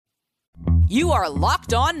You are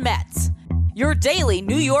Locked On Mets, your daily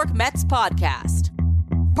New York Mets podcast.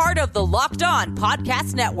 Part of the Locked On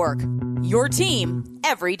Podcast Network, your team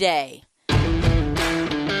every day.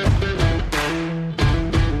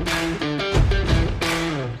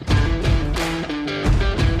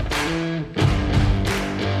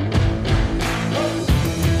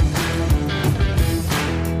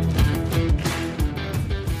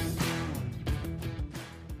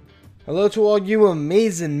 Hello to all you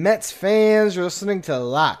amazing Mets fans. You're listening to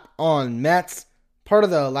Locked On Mets, part of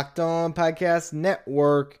the Locked On Podcast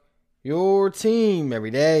Network, your team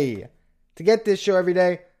every day. To get this show every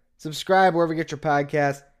day, subscribe wherever you get your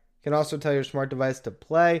podcast. You can also tell your smart device to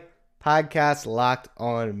play podcast Locked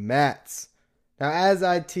On Mets. Now, as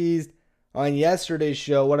I teased on yesterday's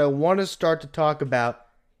show, what I want to start to talk about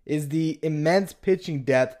is the immense pitching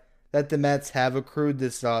depth that the Mets have accrued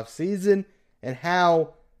this offseason and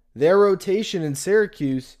how their rotation in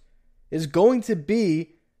Syracuse is going to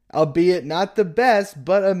be, albeit not the best,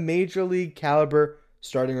 but a major league caliber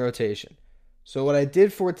starting rotation. So what I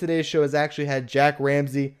did for today's show is actually had Jack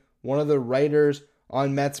Ramsey, one of the writers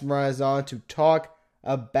on Metsmerize, on to talk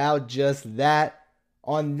about just that.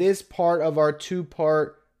 On this part of our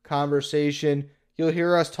two-part conversation, you'll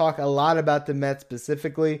hear us talk a lot about the Mets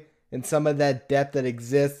specifically and some of that depth that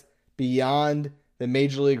exists beyond the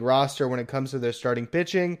major league roster when it comes to their starting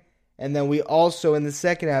pitching. And then we also, in the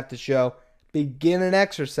second half of the show, begin an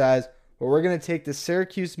exercise where we're going to take the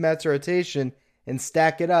Syracuse Mets rotation and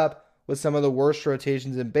stack it up with some of the worst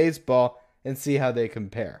rotations in baseball and see how they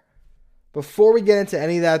compare. Before we get into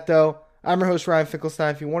any of that, though, I'm your host, Ryan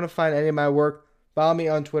Finkelstein. If you want to find any of my work, follow me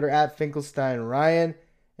on Twitter at FinkelsteinRyan.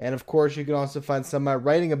 And, of course, you can also find some of my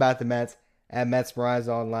writing about the Mets at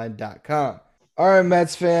MetsMerizeOnline.com. All right,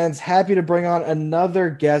 Mets fans, happy to bring on another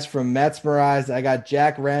guest from Metsmerize. I got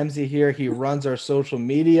Jack Ramsey here. He runs our social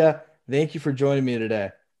media. Thank you for joining me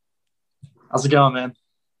today. How's it going, man?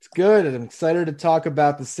 It's good. I'm excited to talk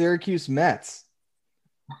about the Syracuse Mets.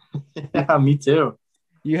 Yeah, me too.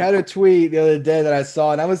 You had a tweet the other day that I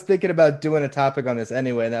saw, and I was thinking about doing a topic on this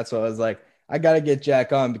anyway, and that's why I was like, I got to get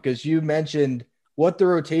Jack on because you mentioned what the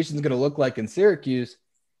rotation is going to look like in Syracuse,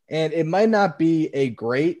 and it might not be a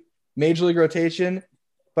great major league rotation,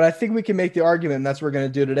 but I think we can make the argument, and that's what we're going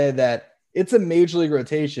to do today, that it's a major league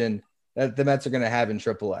rotation that the Mets are going to have in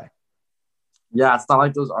AAA. Yeah, it's not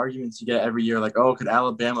like those arguments you get every year, like, oh, could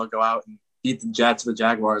Alabama go out and beat the Jets or the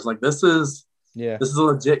Jaguars? Like, this is a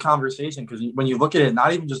legit conversation because when you look at it,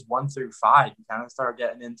 not even just 1 through 5, you kind of start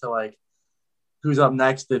getting into, like, who's up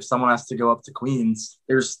next if someone has to go up to Queens.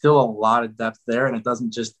 There's still a lot of depth there, and it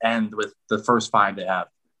doesn't just end with the first 5 they have.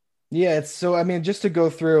 Yeah, just to go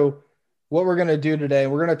through what we're going to do today,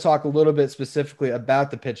 we're going to talk a little bit specifically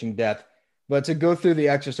about the pitching depth, but to go through the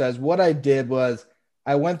exercise, what I did was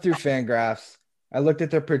I went through Fangraphs, I looked at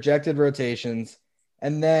their projected rotations,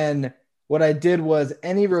 and then what I did was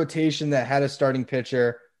any rotation that had a starting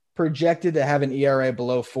pitcher projected to have an ERA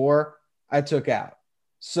below 4, I took out.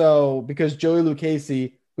 So because Joey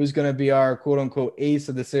Lucchesi, who's going to be our quote-unquote ace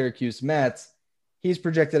of the Syracuse Mets, he's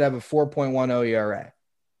projected to have a 4.10 ERA.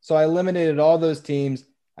 So I eliminated all those teams.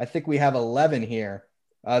 I think we have 11 here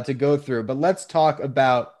to go through. But let's talk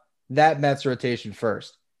about that Mets rotation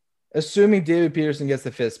first. Assuming David Peterson gets the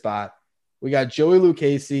 5th spot, we got Joey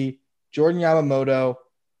Lucchesi, Jordan Yamamoto.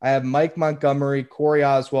 I have Mike Montgomery, Corey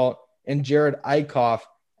Oswalt, and Jared Eichhoff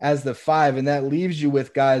as the 5. And that leaves you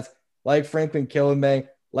with guys like Franklin Killenbay,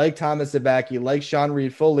 like Thomas Zabacki, like Sean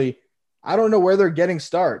Reed-Foley. I don't know where they're getting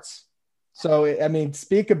starts. So, I mean,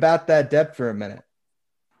 speak about that depth for a minute.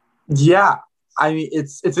 Yeah, I mean,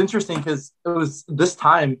 it's interesting because it was this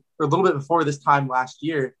time, or a little bit before this time last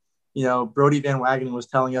year, you know, Brody Van Wagenen was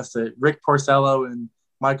telling us that Rick Porcello and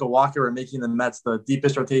Michael Walker are making the Mets the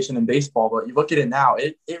deepest rotation in baseball. But you look at it now,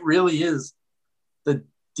 it really is the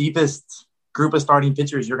deepest group of starting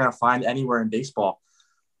pitchers you're going to find anywhere in baseball.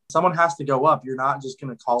 Someone has to go up. You're not just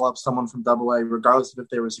going to call up someone from AA, regardless of if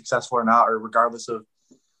they were successful or not, or regardless of,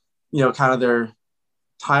 you know, kind of their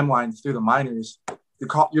timelines through the minors.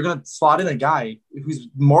 You're going to slot in a guy who's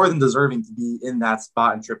more than deserving to be in that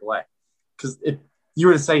spot in AAA. Because if you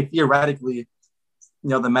were to say theoretically, you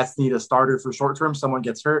know, the Mets need a starter for short term, someone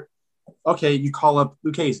gets hurt. Okay, you call up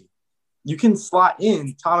Lucchesi. You can slot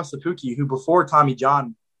in Thomas Sapuki, who before Tommy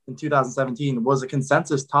John in 2017 was a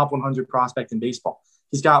consensus top 100 prospect in baseball.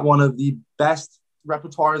 He's got one of the best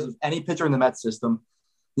repertoires of any pitcher in the Mets system.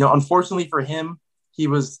 You know, unfortunately for him, he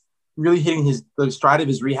was really hitting the stride of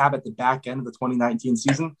his rehab at the back end of the 2019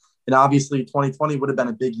 season. And obviously 2020 would have been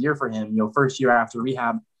a big year for him, you know, first year after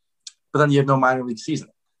rehab, but then you have no minor league season.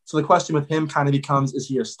 So the question with him kind of becomes, is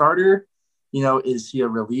he a starter? Is he a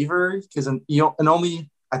reliever? Because only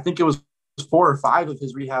I think it was 4 or 5 of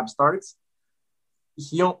his rehab starts.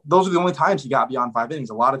 Those are the only times he got beyond 5 innings.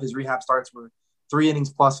 A lot of his rehab starts were 3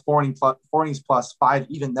 innings plus, 4 innings plus, 5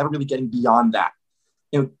 even, never really getting beyond that.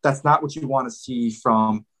 That's not what you want to see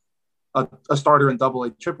from a starter in Double A,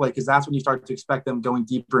 Triple A, because that's when you start to expect them going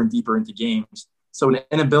deeper and deeper into games. So an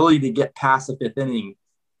inability to get past the 5th inning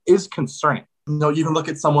is concerning. You can look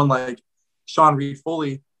at someone like Sean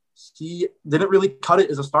Reed-Foley. He didn't really cut it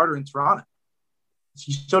as a starter in Toronto.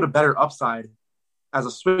 He showed a better upside as a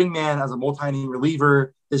swingman, as a multi-inning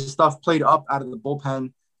reliever. His stuff played up out of the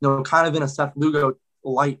bullpen, kind of in a Seth Lugo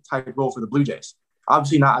light type role for the Blue Jays.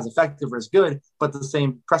 Obviously not as effective or as good, but the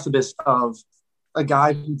same precipice of a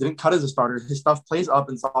guy who didn't cut as a starter. His stuff plays up,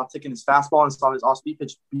 and saw tick in his fastball and saw his off-speed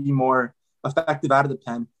pitch be more effective out of the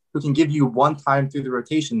pen, who can give you one time through the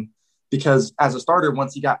rotation. Because as a starter,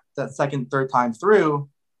 once he got that second, third time through,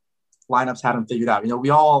 lineups had him figured out. We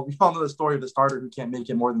all know the story of the starter who can't make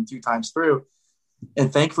it more than 2 times through.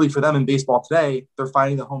 And thankfully for them in baseball today, they're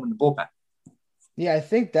finding the home in the bullpen. Yeah, I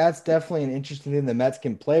think that's definitely an interesting thing the Mets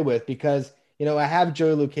can play with because, I have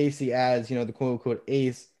Joey Lucchesi as, the quote-unquote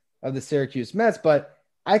ace of the Syracuse Mets, but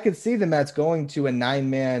I could see the Mets going to a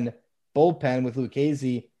 9-man bullpen with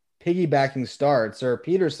Lucchesi piggybacking starts or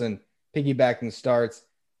Peterson piggybacking starts.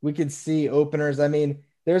 We could see openers. I mean,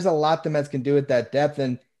 there's a lot the Mets can do with that depth,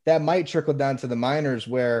 and that might trickle down to the minors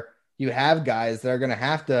where you have guys that are going to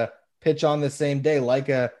have to pitch on the same day, like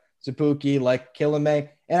a Zapuki, like Kilame.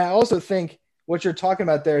 And I also think what you're talking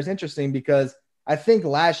about there is interesting because I think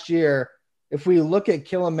last year, if we look at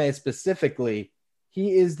Kilame specifically,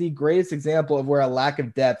 he is the greatest example of where a lack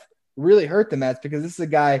of depth really hurt the Mets because this is a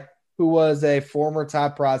guy who was a former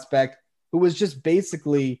top prospect who was just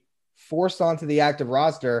basically forced onto the active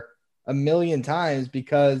roster a million times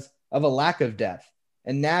because of a lack of depth.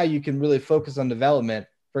 And now you can really focus on development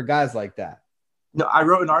for guys like that. I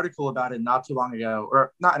wrote an article about it not too long ago,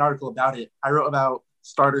 or not an article about it. I wrote about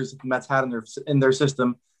starters that the Mets had in their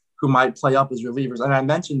system who might play up as relievers. And I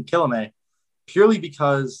mentioned Kilame purely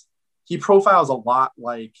because he profiles a lot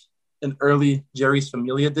like an early Jeurys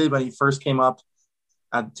Familia did when he first came up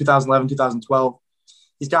at 2011, 2012.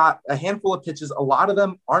 He's got a handful of pitches. A lot of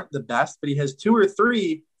them aren't the best, but he has 2 or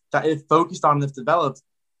 3 that, if focused on and if developed,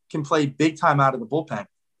 can play big time out of the bullpen.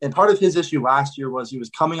 And part of his issue last year was he was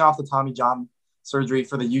coming off the Tommy John surgery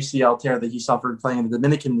for the UCL tear that he suffered playing in the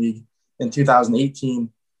Dominican League in 2018.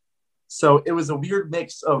 So it was a weird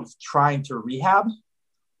mix of trying to rehab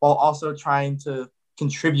while also trying to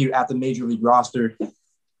contribute at the major league roster.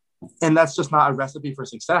 And that's just not a recipe for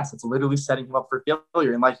success. It's literally setting him up for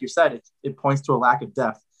failure. And like you said, it points to a lack of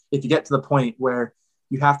depth. If you get to the point where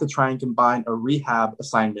you have to try and combine a rehab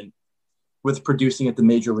assignment with producing at the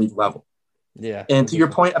major league level. Yeah. And to your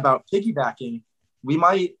point about piggybacking, we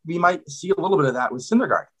might see a little bit of that with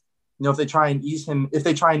Syndergaard. If they try and ease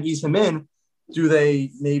him in, do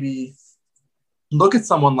they maybe look at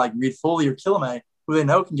someone like Reed-Foley or Kilame, who they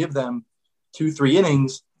know can give them 2-3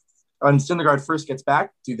 innings? When Syndergaard first gets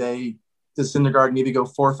back, does Syndergaard maybe go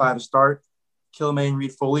 4 or 5 to start, Kilame and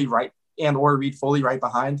Reed-Foley Reed-Foley right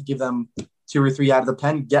behind to give them 2 or 3 out of the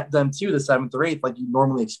pen, get them to the 7th or 8th like you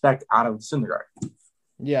normally expect out of Syndergaard?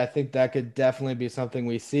 Yeah, I think that could definitely be something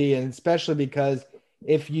we see, and especially because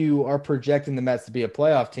if you are projecting the Mets to be a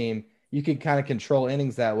playoff team, you can kind of control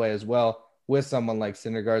innings that way as well with someone like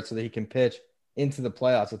Syndergaard so that he can pitch into the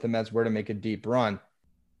playoffs if the Mets were to make a deep run.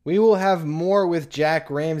 We will have more with Jack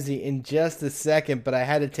Ramsay in just a second, but I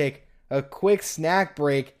had to take a quick snack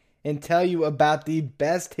break and tell you about the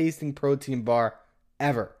best tasting protein bar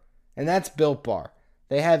ever, and that's Built Bar.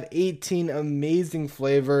 They have 18 amazing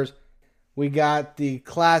flavors. We got the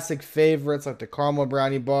classic favorites like the caramel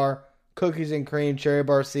brownie bar, cookies and cream, cherry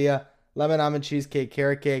barcia, lemon almond cheesecake,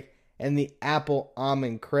 carrot cake, and the apple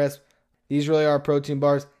almond crisp. These really are protein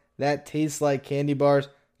bars that taste like candy bars,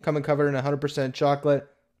 coming covered in 100% chocolate.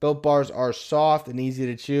 Built Bars are soft and easy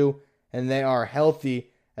to chew, and they are healthy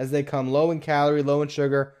as they come low in calorie, low in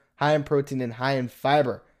sugar, high in protein, and high in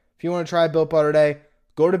fiber. If you want to try Built Bar today,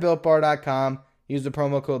 go to BuiltBar.com, use the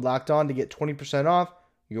promo code LOCKEDON to get 20% off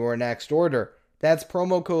your next order. That's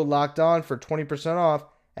promo code LOCKEDON for 20% off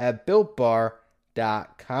at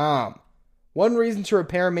BuiltBar.com. One reason to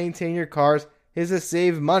repair and maintain your cars is to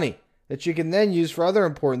save money that you can then use for other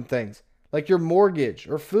important things, like your mortgage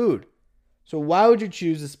or food. So why would you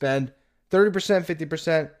choose to spend 30%,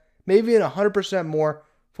 50%, maybe even 100% more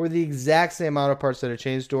for the exact same auto parts at a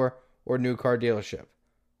chain store or new car dealership?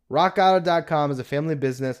 RockAuto.com is a family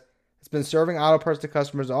business that's been serving auto parts to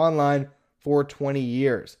customers online for 20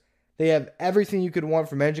 years. They have everything you could want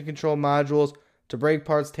from engine control modules to brake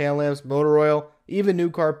parts, tail lamps, motor oil, even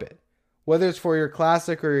new carpet. Whether it's for your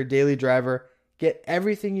classic or your daily driver, get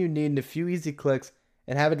everything you need in a few easy clicks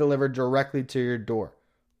and have it delivered directly to your door.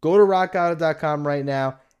 Go to rockauto.com right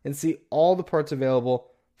now and see all the parts available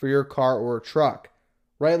for your car or truck.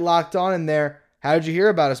 Right Locked On in there, how did you hear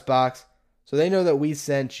about us box, so they know that we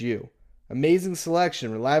sent you. Amazing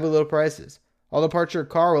selection, reliable low prices, all the parts your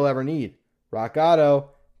car will ever need.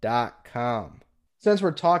 rockauto.com. Since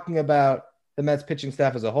we're talking about the Mets pitching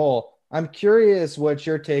staff as a whole, I'm curious what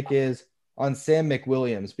your take is on Sam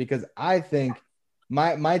McWilliams, because I think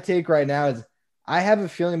my take right now is I have a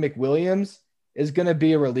feeling McWilliams is going to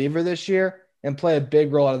be a reliever this year and play a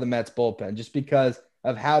big role out of the Mets bullpen, just because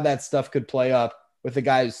of how that stuff could play up with a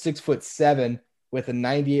guy who's 6'7" with a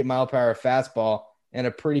 98-mile-per-hour fastball and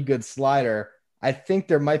a pretty good slider. I think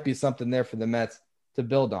there might be something there for the Mets to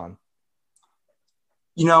build on.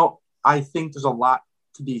 I think there's a lot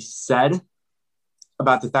to be said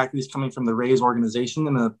about the fact that he's coming from the Rays organization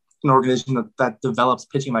and an organization that develops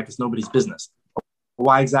pitching like it's nobody's business.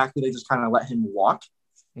 Why exactly they just kind of let him walk?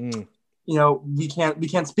 We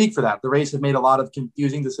can't speak for that. The Rays have made a lot of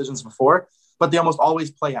confusing decisions before, but they almost always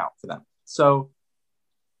play out for them. So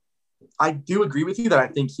I do agree with you that I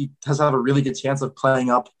think he does have a really good chance of playing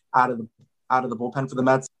up out of the bullpen for the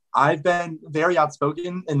Mets. I've been very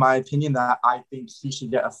outspoken in my opinion that I think he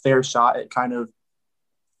should get a fair shot at kind of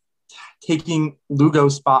taking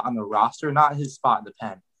Lugo's spot on the roster, not his spot in the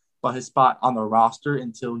pen, but his spot on the roster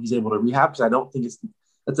until he's able to rehab, because I don't think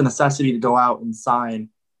it's a necessity to go out and sign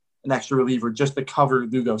an extra reliever just to cover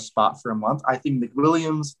Lugo's spot for a month. I think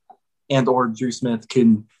McWilliams and or Drew Smith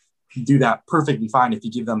can do that perfectly fine if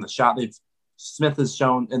you give them the shot. Smith has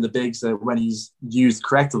shown in the bigs that when he's used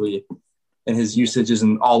correctly and his usage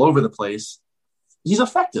isn't all over the place, he's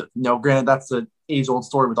effective. Granted, that's an age-old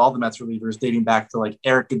story with all the Mets relievers dating back to like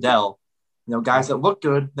Eric Goodell. Guys that look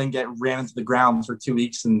good then get ran into the ground for 2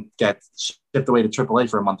 weeks and get shipped away to AAA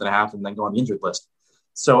for a month and a half and then go on the injured list.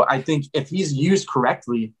 So I think if he's used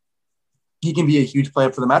correctly, he can be a huge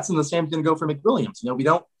player for the Mets, and the same is going to go for McWilliams.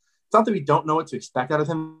 It's not that we don't know what to expect out of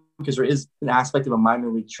him, because there is an aspect of a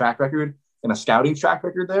minor league track record and a scouting track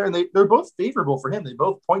record there, and they're both favorable for him. They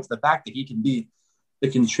both point to the fact that he can be the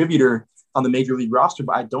contributor on the major league roster,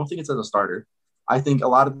 but I don't think it's as a starter. I think a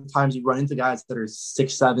lot of the times you run into guys that are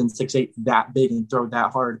 6'7", 6'8", that big and throw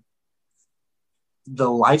that hard. The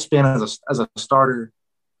lifespan as a starter,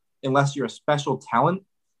 unless you're a special talent,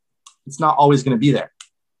 it's not always going to be there.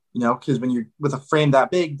 Because when you're with a frame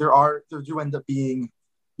that big, there do end up being,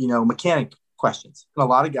 mechanic questions. And a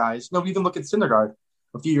lot of guys, we even look at Syndergaard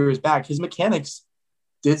a few years back, his mechanics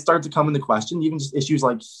did start to come into question, even just issues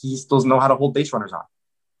like he still doesn't know how to hold base runners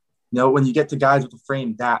on. When you get to guys with a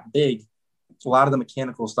frame that big, a lot of the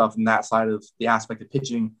mechanical stuff and that side of the aspect of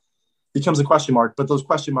pitching becomes a question mark, but those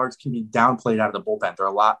question marks can be downplayed out of the bullpen. They're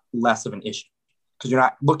a lot less of an issue because you're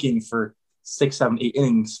not looking for 6, 7, 8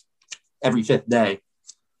 innings every fifth day.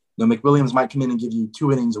 McWilliams might come in and give you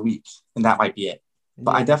 2 innings a week, and that might be it.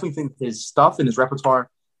 But I definitely think his stuff and his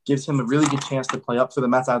repertoire gives him a really good chance to play up for the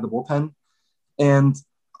Mets out of the bullpen. And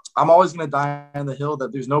I'm always going to die on the hill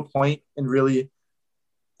that there's no point in really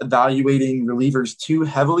evaluating relievers too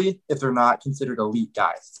heavily if they're not considered elite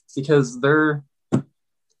guys, because they're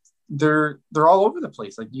all over the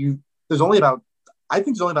place. I think there's only about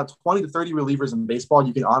 20 to 30 relievers in baseball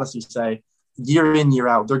you can honestly say year in, year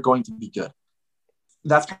out, they're going to be good.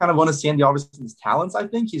 That's kind of one of Sandy Alderson's talents. I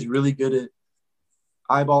think he's really good at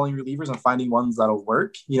eyeballing relievers and finding ones that'll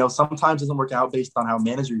work. Sometimes it doesn't work out based on how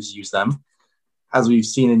managers use them, as we've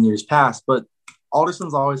seen in years past, but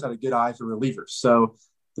Alderson's always had a good eye for relievers. So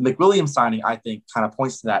the McWilliams signing, I think, kind of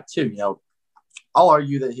points to that too. I'll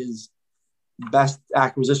argue that his best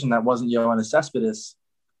acquisition that wasn't Yoenis Cespedes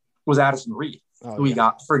was Addison Reed, who he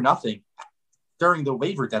got for nothing during the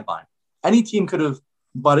waiver deadline. Any team could have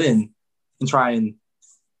butt in and try and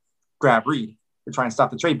grab Reed or try and stop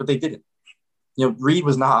the trade, but they didn't. Reed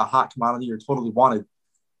was not a hot commodity or totally wanted,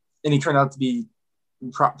 and he turned out to be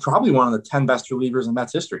probably one of the 10 best relievers in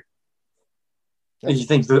Mets history. I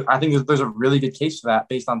think there's a really good case for that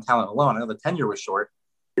based on talent alone. I know the tenure was short.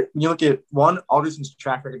 You look at 1, Alderson's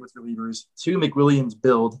track record with relievers, 2, McWilliams'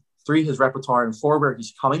 build, 3, his repertoire, and 4, where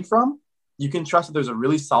he's coming from. You can trust that there's a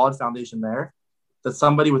really solid foundation there, that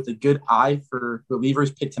somebody with a good eye for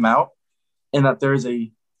relievers picked him out, and that there's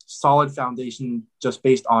a solid foundation just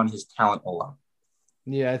based on his talent alone.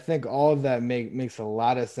 Yeah, I think all of that makes a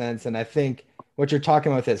lot of sense. And I think what you're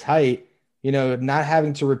talking about with his height, not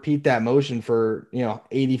having to repeat that motion for,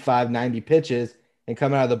 85, 90 pitches and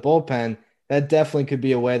coming out of the bullpen, that definitely could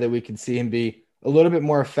be a way that we could see him be a little bit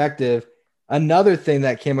more effective. Another thing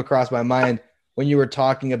that came across my mind when you were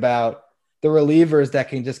talking about the relievers that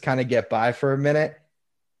can just kind of get by for a minute.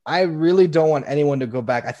 I really don't want anyone to go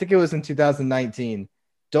back. I think it was in 2019.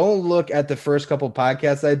 Don't look at the first couple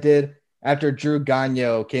podcasts I did after Drew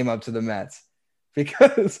Gagnon came up to the Mets,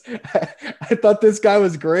 because I thought this guy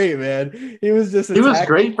was great, man. He was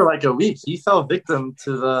great for like a week. He fell victim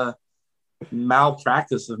to the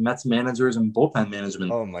malpractice of Mets managers and bullpen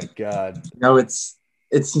management. Oh my God. It's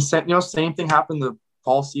same thing happened to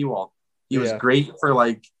Paul Sewald. He was great for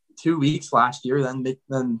like 2 weeks last year.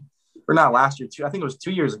 Or not last year, I think it was 2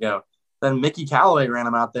 years ago. Then Mickey Callaway ran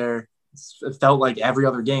him out there. It felt like every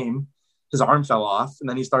other game. His arm fell off, and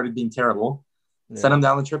then he started being terrible. Sent him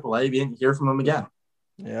down to AAA. We didn't hear from him again.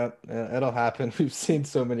 Yep, it'll happen. We've seen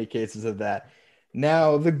so many cases of that.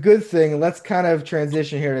 Now, the good thing, let's kind of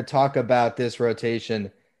transition here to talk about this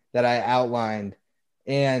rotation that I outlined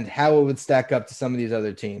and how it would stack up to some of these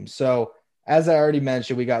other teams. So, as I already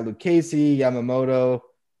mentioned, we got Lucchesi, Yamamoto,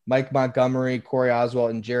 Mike Montgomery, Corey Oswalt,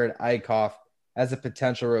 and Jared Eichhoff as a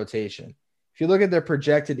potential rotation. If you look at their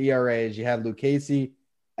projected ERAs, you have Lucchesi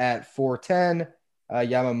at 4.10,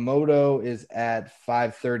 Yamamoto is at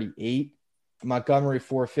 5.38, Montgomery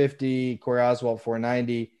 4.50, Corey Oswalt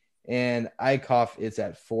 4.90, and Eichhoff is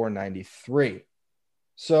at 4.93.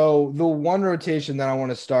 So the one rotation that I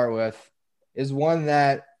want to start with is one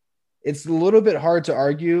that it's a little bit hard to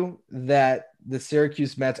argue that the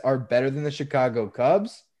Syracuse Mets are better than the Chicago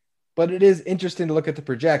Cubs, but it is interesting to look at the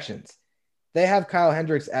projections. They have Kyle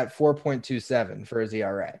Hendricks at 4.27 for his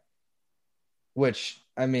ERA, which,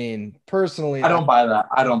 I mean, personally, I don't buy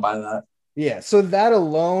that. Yeah, so that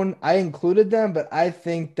alone, I included them, but I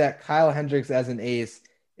think that Kyle Hendricks as an ace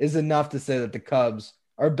is enough to say that the Cubs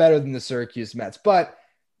are better than the Syracuse Mets. But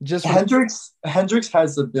just Hendricks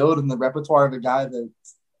has the build and the repertoire of a guy that,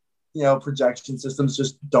 projection systems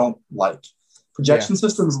just don't like. Projection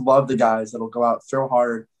systems love the guys that'll go out, throw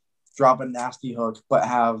hard, drop a nasty hook, but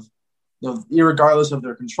have, irregardless of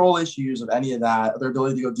their control issues, of any of that, their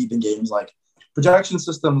ability to go deep in games, like projection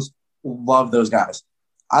systems love those guys.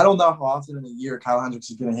 I don't know how often in a year Kyle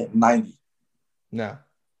Hendricks is going to hit 90. No,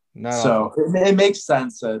 not so it makes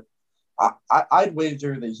sense that I'd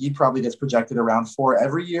wager that he probably gets projected around 4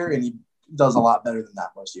 every year, and he does a lot better than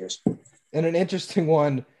that most years. And an interesting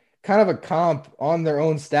one, kind of a comp on their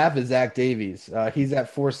own staff, is Zach Davies. He's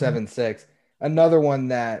at 4.76. Another one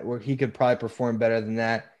where he could probably perform better than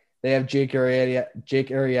that. They have Jake Arrieta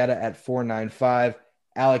at 4.95,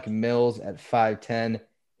 Alec Mills at 5.10,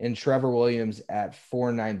 and Trevor Williams at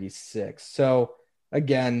 4.96. So,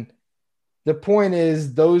 again, the point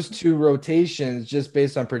is those two rotations, just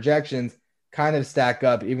based on projections, kind of stack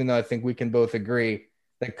up, even though I think we can both agree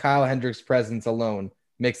that Kyle Hendricks' presence alone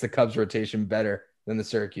makes the Cubs rotation better than the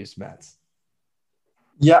Syracuse Mets.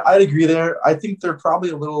 Yeah, I'd agree there. I think they're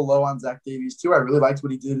probably a little low on Zach Davies, too. I really liked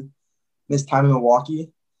what he did in his time in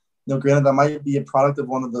Milwaukee. Granted, that might be a product of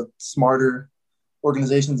one of the smarter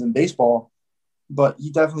organizations in baseball, but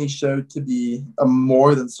he definitely showed to be a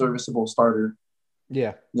more than serviceable starter.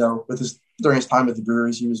 Yeah. During his time with the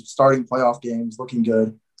Brewers, he was starting playoff games, looking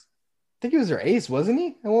good. I think he was their ace, wasn't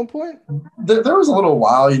he, at one point? There was a little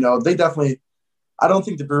while, they definitely – I don't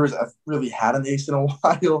think the Brewers have really had an ace in a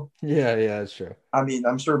while. Yeah, that's true. I mean,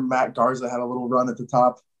 I'm sure Matt Garza had a little run at the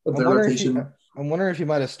top of their rotation. I'm wondering if he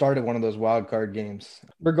might have started one of those wild card games.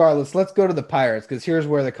 Regardless, let's go to the Pirates, because here's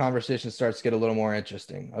where the conversation starts to get a little more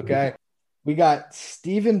interesting, okay? We got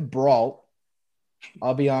Steven Brault.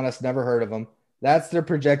 I'll be honest, never heard of him. That's their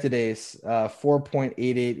projected ace,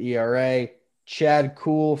 4.88 ERA. Chad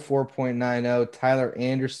Kuhl, 4.90. Tyler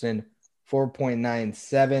Anderson,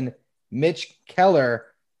 4.97. Mitch Keller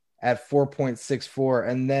at 4.64.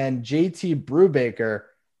 And then JT Brubaker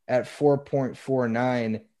at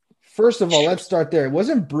 4.49. First of all, let's start there.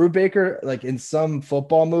 Wasn't Brubaker like in some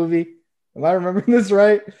football movie? Am I remembering this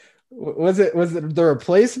right? Was it the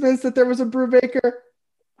Replacements that there was a Brubaker?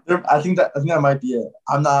 I think that might be it.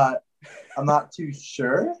 I'm not too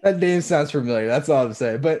sure. That name sounds familiar. That's all I'm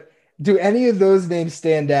saying. But do any of those names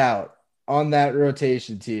stand out on that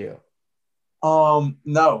rotation to you?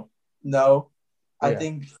 No. I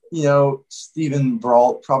think, Steven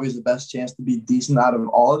Brault probably has the best chance to be decent out of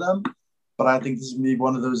all of them. But I think this is going to be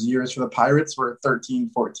one of those years for the Pirates where 13,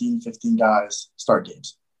 14, 15 guys start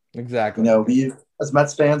games. Exactly. We as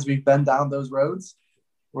Mets fans, we've been down those roads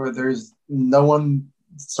where there's no one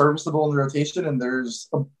serviceable in the rotation and there's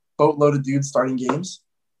a boatload of dudes starting games.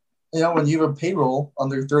 When you have a payroll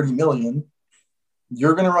under $30 million,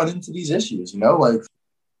 you're going to run into these issues. I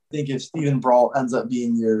think if Steven Brault ends up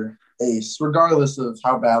being your ace, regardless of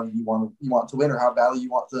how badly you want to win or how badly you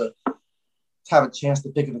want to have a chance to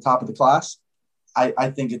pick at the top of the class,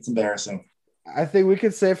 I think it's embarrassing. I think we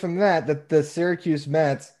could say from that the Syracuse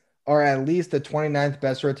Mets are at least the 29th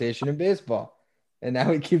best rotation in baseball. And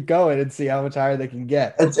now we keep going and see how much higher they can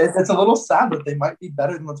get. It's a little sad, but they might be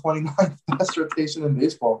better than the 29th best rotation in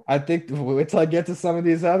baseball. I think wait till I get to some of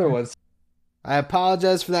these other ones. I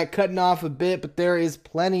apologize for that cutting off a bit, but there is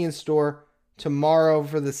plenty in store tomorrow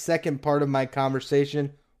for the second part of my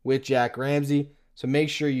conversation with Jack Ramsay. So make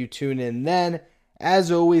sure you tune in then.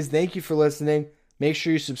 As always, thank you for listening. Make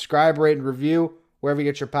sure you subscribe, rate, and review wherever you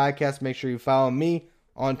get your podcast. Make sure you follow me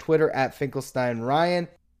on Twitter at FinkelsteinRyan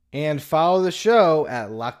and follow the show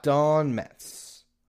at Locked On Mets.